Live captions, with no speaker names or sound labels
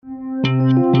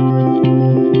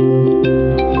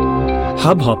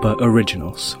Hubhopper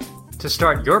Originals. To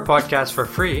start your podcast for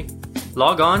free,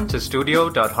 log on to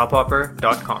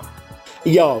studio.hubhopper.com.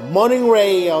 Your morning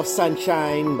ray of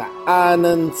sunshine by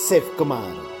Anand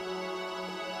Sivkumar.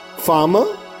 Farmer,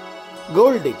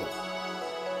 gold digger.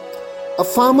 A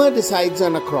farmer decides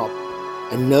on a crop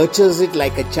and nurtures it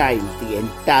like a child the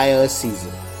entire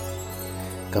season.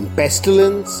 Come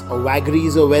pestilence or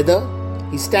vagaries or weather,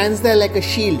 he stands there like a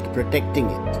shield protecting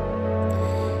it.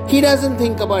 He doesn't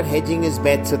think about hedging his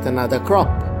bets with another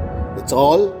crop. It's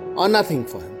all or nothing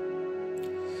for him.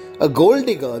 A gold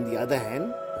digger, on the other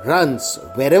hand, runs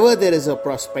wherever there is a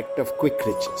prospect of quick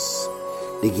riches,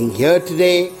 digging here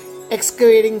today,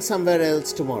 excavating somewhere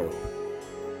else tomorrow.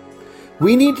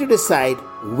 We need to decide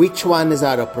which one is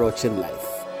our approach in life,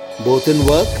 both in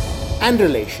work and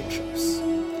relationships.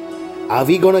 Are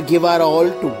we going to give our all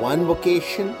to one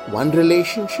vocation, one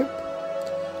relationship?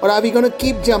 Or are we going to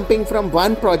keep jumping from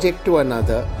one project to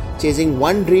another, chasing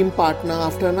one dream partner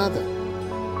after another?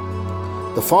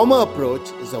 The former approach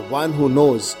is the one who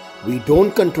knows we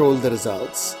don't control the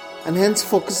results and hence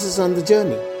focuses on the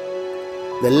journey.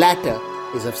 The latter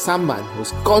is of someone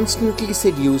who's constantly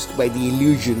seduced by the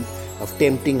illusion of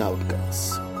tempting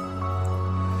outcomes.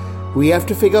 We have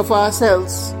to figure for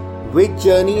ourselves which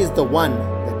journey is the one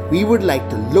that we would like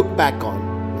to look back on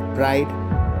with pride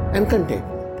and contentment.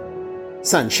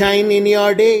 Sunshine in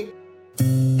your day.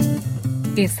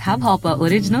 इस Hubhopper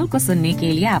original को सुनने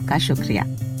के लिए आपका शुक्रिया।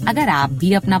 अगर आप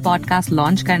भी अपना पॉडकास्ट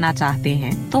लॉन्च करना चाहते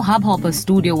हैं, तो हब हॉपर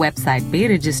स्टूडियो वेबसाइट पे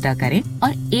रजिस्टर करें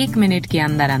और 1 मिनट के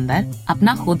अंदर अंदर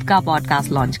अपना खुद का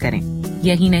पॉडकास्ट लॉन्च करें।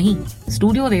 यही नहीं,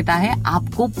 स्टूडियो देता है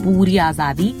आपको पूरी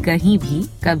आजादी कहीं भी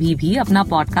कभी भी अपना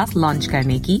पॉडकास्ट लॉन्च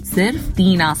करने की, सिर्फ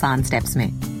 3 आसान स्टेप्स में।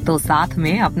 तो साथ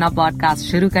में अपना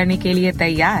पॉडकास्ट शुरू करने के लिए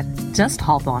तैयार? Just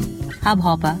hop on hub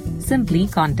hopper, simply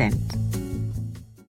content.